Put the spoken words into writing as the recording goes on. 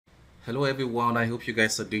Hello everyone, I hope you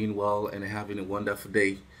guys are doing well and having a wonderful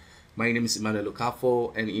day. My name is Emmanuel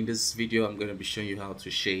Okafo, and in this video I'm going to be showing you how to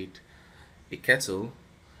shade a kettle.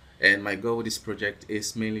 And my goal with this project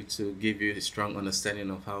is mainly to give you a strong understanding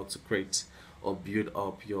of how to create or build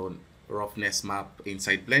up your roughness map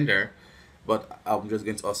inside Blender. But I'm just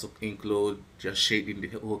going to also include just shading the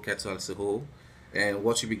whole kettle as a whole. And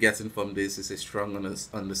what you'll be getting from this is a strong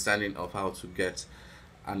understanding of how to get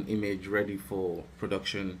an image ready for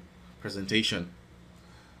production presentation.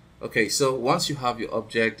 Okay, so once you have your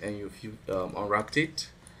object and you've unwrapped it,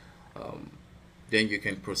 then you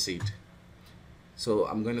can proceed. So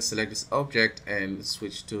I'm going to select this object and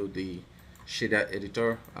switch to the shader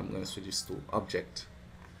editor. I'm going to switch this to object.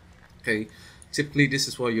 Okay, typically this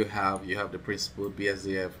is what you have. You have the principal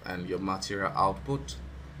BSDF and your material output.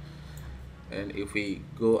 And if we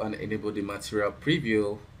go and enable the material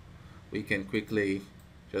preview, we can quickly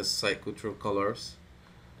just cycle through colors,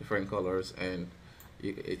 different colors, and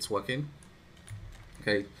it's working.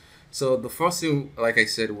 Okay, so the first thing, like I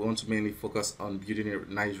said, we want to mainly focus on building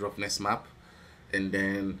a nice roughness map, and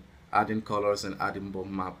then adding colors and adding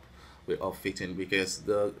bomb map will all fit in, because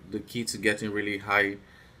the key to getting really high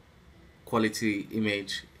quality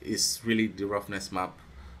image is really the roughness map.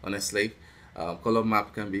 Honestly, color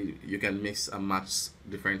map can be, you can mix and match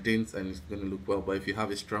different things and it's going to look well, but if you have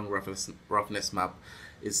a strong roughness map,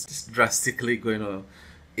 it's drastically going to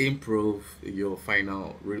improve your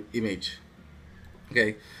final image.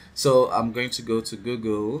 Okay, so I'm going to go to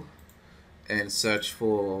Google and search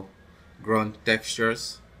for ground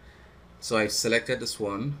textures. So I selected this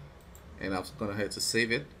one and I'm gonna head to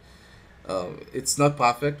save it. It's not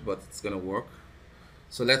perfect, but it's gonna work.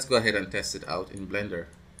 So let's go ahead and test it out in Blender.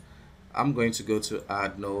 I'm going to go to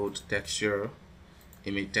add node texture,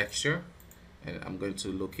 image texture, and I'm going to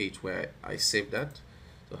locate where I saved that.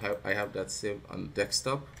 So I have that saved on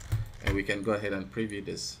desktop, and we can go ahead and preview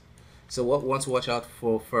this. So what we want to watch out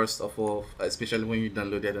for first of all, especially when you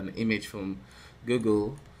downloaded an image from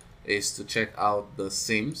Google, is to check out the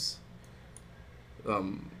seams,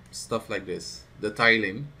 stuff like this, the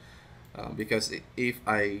tiling, because if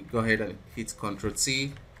I go ahead and hit Ctrl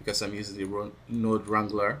C, because I'm using the node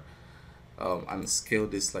wrangler, and scale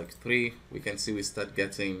this like 3, we can see we start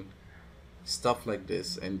getting stuff like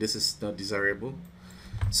this, and this is not desirable.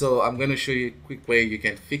 So I'm going to show you a quick way you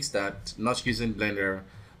can fix that, not using Blender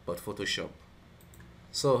but Photoshop.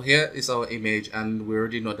 So here is our image, and we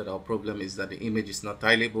already know that our problem is that the image is not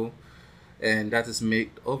tileable, and that is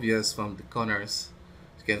made obvious from the corners.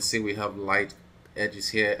 You can see we have light edges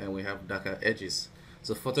here and we have darker edges.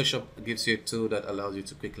 So Photoshop gives you a tool that allows you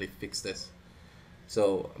to quickly fix this.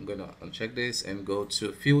 So I'm going to uncheck this and go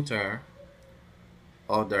to filter,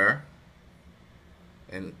 order,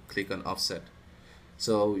 and click on offset.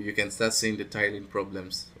 So you can start seeing the tiling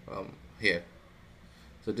problems here.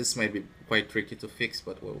 So this might be quite tricky to fix,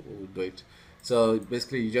 but we'll do it. So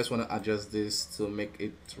basically you just want to adjust this to make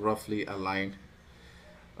it roughly aligned,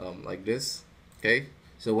 like this. Okay,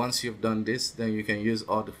 so once you've done this, then you can use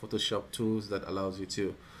all the Photoshop tools that allows you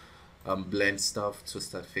to blend stuff to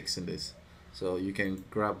start fixing this. So you can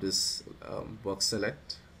grab this box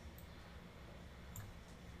select,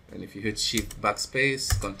 and if you hit shift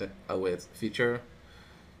backspace, content aware feature,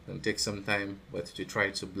 and take some time, but to try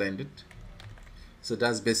to blend it. So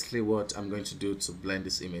that's basically what I'm going to do to blend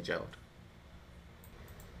this image out.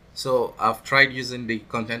 So I've tried using the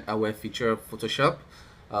content aware feature of Photoshop,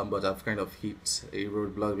 but I've kind of hit a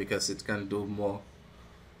roadblock because it can do more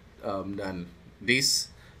than this.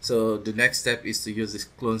 So the next step is to use this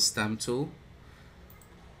clone stamp tool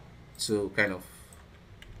to kind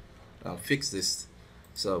of fix this.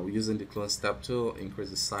 So we're using the clone stamp tool, increase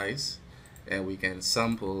the size, and we can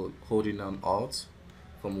sample holding down Alt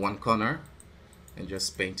from one corner and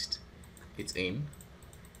just paint it in.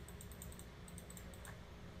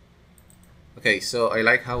 Okay, so I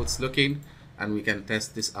like how it's looking, and we can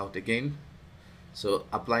test this out again. So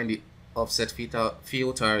applying the offset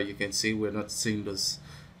filter, you can see we're not seeing those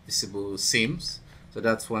visible seams. So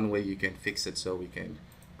that's one way you can fix it. So we can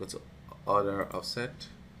go to order offset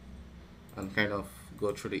and kind of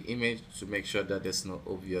go through the image to make sure that there's no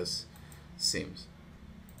obvious seams.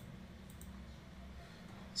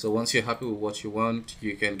 So once you're happy with what you want,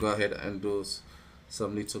 you can go ahead and do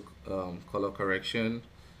some little color correction.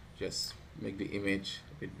 Just make the image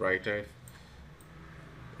a bit brighter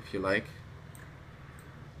if you like.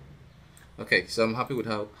 Okay, so I'm happy with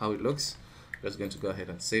how it looks. Just going to go ahead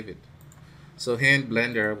and save it. So here in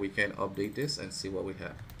Blender we can update this and see what we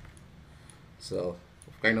have. So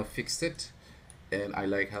we've kind of fixed it, and I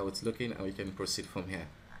like how it's looking, and we can proceed from here.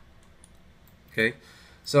 Okay,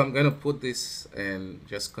 So I'm going to put this and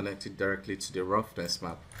just connect it directly to the roughness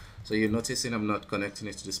map. So you're noticing I'm not connecting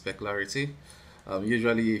it to the specularity.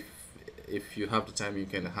 Usually if you have the time, you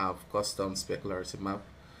can have custom specularity map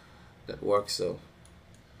that works.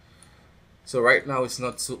 So right now it's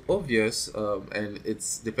not so obvious, and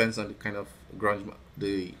it depends on the kind of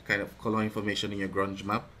the kind of color information in your grunge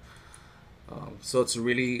map. So to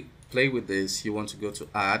really play with this, you want to go to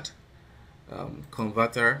add,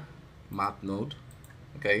 converter, map node,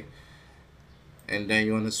 okay, and then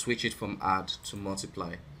you want to switch it from add to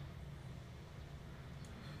multiply.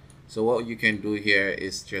 So what you can do here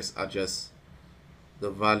is just adjust the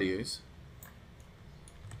values,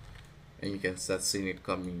 and you can start seeing it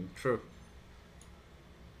coming through.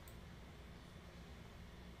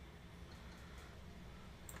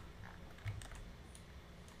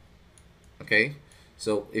 Okay,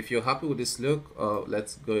 so if you're happy with this look,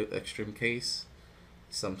 let's go extreme case,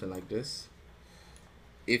 something like this.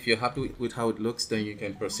 If you're happy with how it looks, then you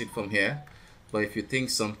can proceed from here. But if you think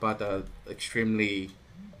some parts are extremely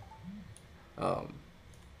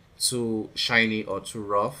too shiny or too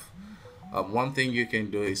rough, one thing you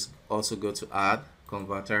can do is also go to add,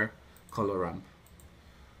 converter, color ramp.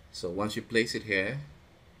 So once you place it here,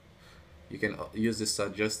 you can use this to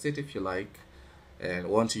adjust it if you like. And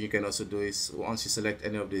one thing you can also do is, once you select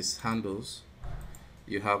any of these handles,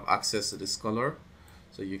 you have access to this color,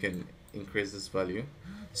 so you can increase this value.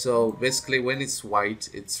 So basically when it's white,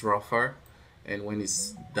 it's rougher, and when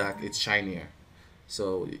it's dark, it's shinier.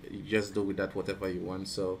 So you just do with that whatever you want.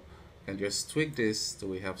 So you can just tweak this so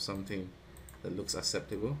we have something that looks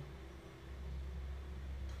acceptable.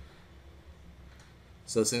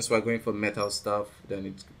 So since we're going for metal stuff,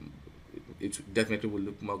 then it definitely will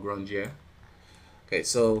look more grungier. Okay,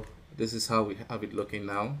 so this is how we have it looking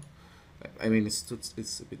now. I mean, it's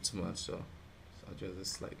a bit too much, so I'll adjust this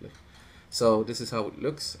slightly. So this is how it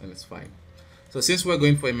looks, and it's fine. So since we're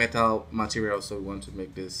going for a metal material, so we want to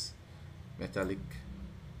make this metallic.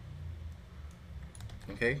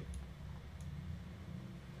 Okay.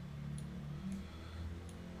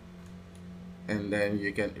 And then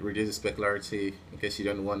you can reduce the specularity in case you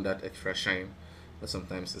don't want that extra shine, but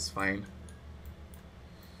sometimes it's fine.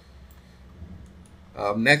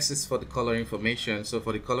 Next is for the color information. So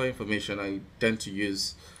for the color information, I tend to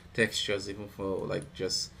use textures even for like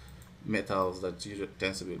just metals that usually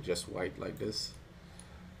tends to be just white like this.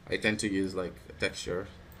 I tend to use like a texture.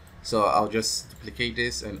 So I'll just duplicate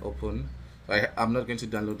this and open. I'm not going to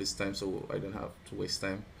download this time, so I don't have to waste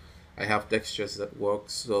time. I have textures that work,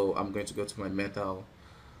 so I'm going to go to my metal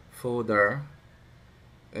folder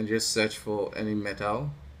and just search for any metal.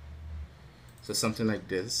 So something like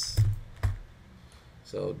this.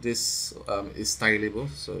 So this is stylable,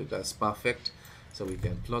 so that's perfect. So we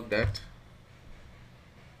can plug that.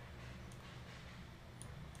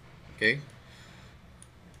 Okay.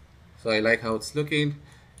 So I like how it's looking,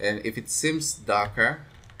 and if it seems darker,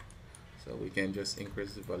 so we can just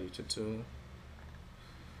increase the value to 2.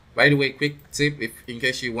 By the way, quick tip, if in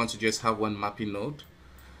case you want to just have one mapping node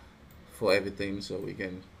for everything, so we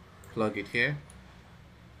can plug it here.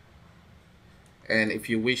 And if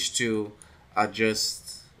you wish to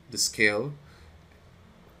adjust the scale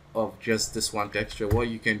of just this one texture, what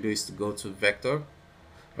you can do is to go to vector.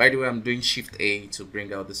 By the way, I'm doing Shift A to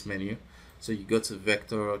bring out this menu. So you go to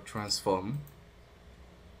vector transform.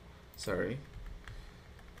 Sorry.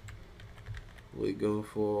 We go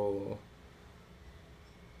for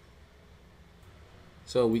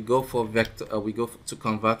vector. We go to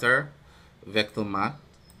converter, vector math.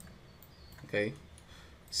 Okay.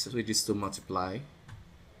 Switch this to multiply.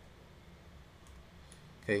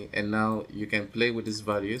 Okay, and now you can play with this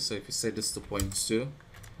value. So if you set this to 0.2,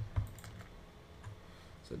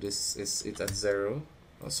 so this is it at 0.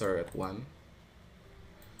 Oh, sorry, at 1.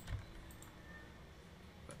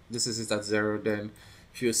 This is it at 0. Then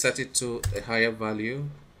if you set it to a higher value,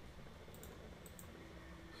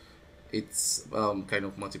 it's kind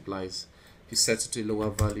of multiplies. If you set it to a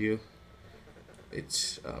lower value,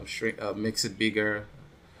 it makes it bigger,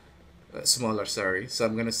 smaller. Sorry. So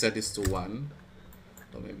I'm gonna set this to 1.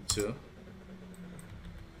 Or maybe 2.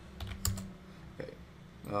 Okay,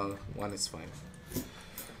 1 is fine.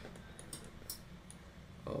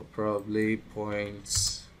 Probably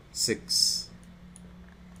 0.6.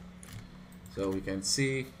 So we can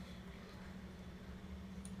see.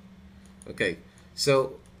 Okay,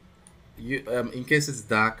 so you in case it's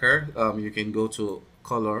darker, you can go to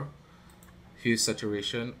color, hue,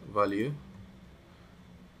 saturation, value.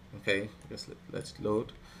 Okay, just let it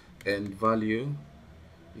load, and value.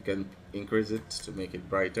 You can increase it to make it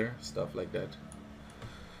brighter, stuff like that.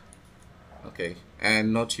 Okay,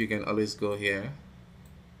 and note you can always go here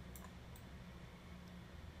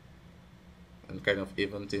and kind of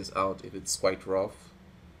even things out if it's quite rough.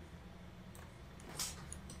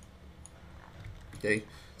 Okay,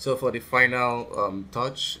 so for the final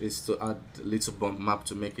touch is to add a little bump map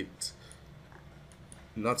to make it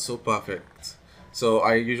not so perfect. So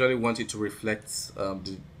I usually want it to reflect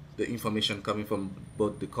the information coming from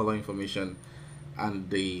both the color information and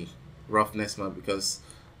the roughness map, because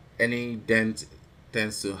any dent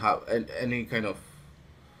tends to have any kind of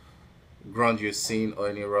ground you're seeing or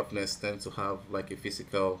any roughness tends to have like a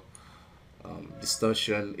physical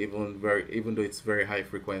distortion, even though it's very high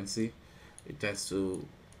frequency, it tends to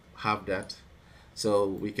have that. So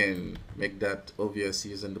we can make that obvious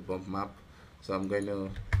using the bump map. So I'm going to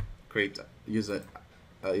use a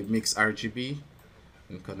mix RGB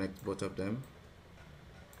and connect both of them.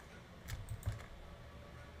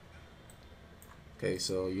 Okay,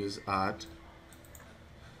 so use add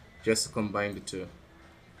just to combine the two.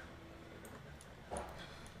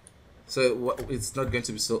 So it's not going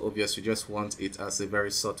to be so obvious, you just want it as a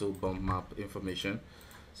very subtle bump map information.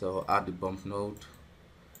 So add the bump node,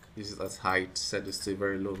 use it as height, set this to a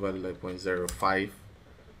very low value like 0.05.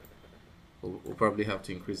 We'll probably have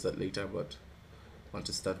to increase that later, but want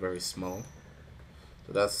to start very small.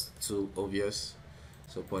 So that's too obvious,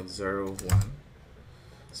 so 0.01.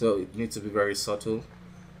 So it needs to be very subtle,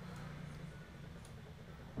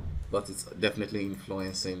 but it's definitely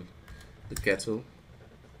influencing the kettle.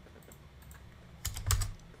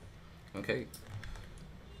 Okay,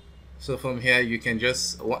 so from here you can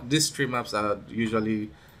just, these three maps are usually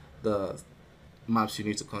the maps you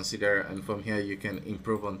need to consider, and from here you can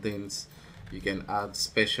improve on things. You can add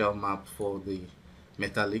special map for the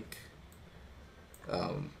metallic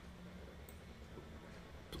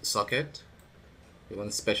socket. You want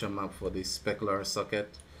a special map for the specular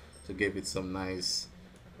socket to give it some nice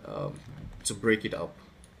to break it up.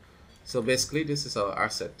 So basically this is our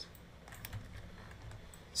asset.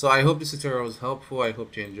 So I hope this tutorial was helpful. I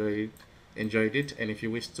hope you enjoyed it, and if you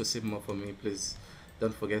wish to see more from me, please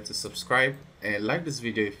don't forget to subscribe and like this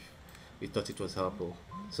video if you thought it was helpful.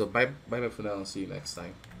 So bye bye for now, and see you next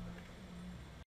time.